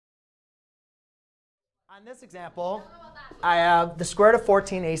On this example, I have the square root of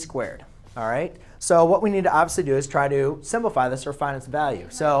 14a squared. All right. So what we need to obviously do is try to simplify this or find its value.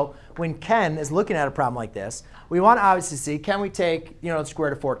 So when Ken is looking at a problem like this, we want to obviously see, can we take the square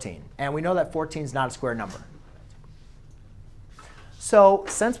root of 14? And we know that 14 is not a square number. So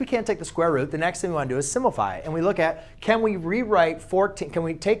since we can't take the square root, the next thing we want to do is simplify it. And we look at, can we rewrite 14? Can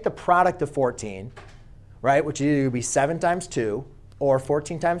we take the product of 14, right, which either would be 7 times 2 or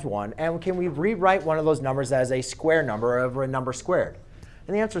 14 times 1, and can we rewrite one of those numbers as a square number over a number squared?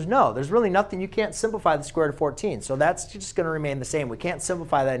 And the answer is no. There's really nothing. You can't simplify the square root of 14. So that's just going to remain the same. We can't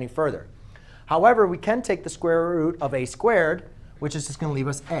simplify that any further. However, we can take the square root of a squared, which is just going to leave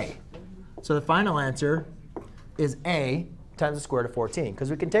us a. So the final answer is a times the square root of 14. Because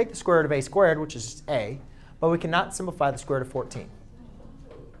we can take the square root of a squared, which is just a, but we cannot simplify the square root of 14.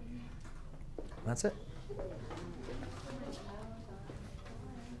 That's it.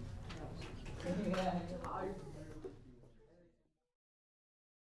 Yeah.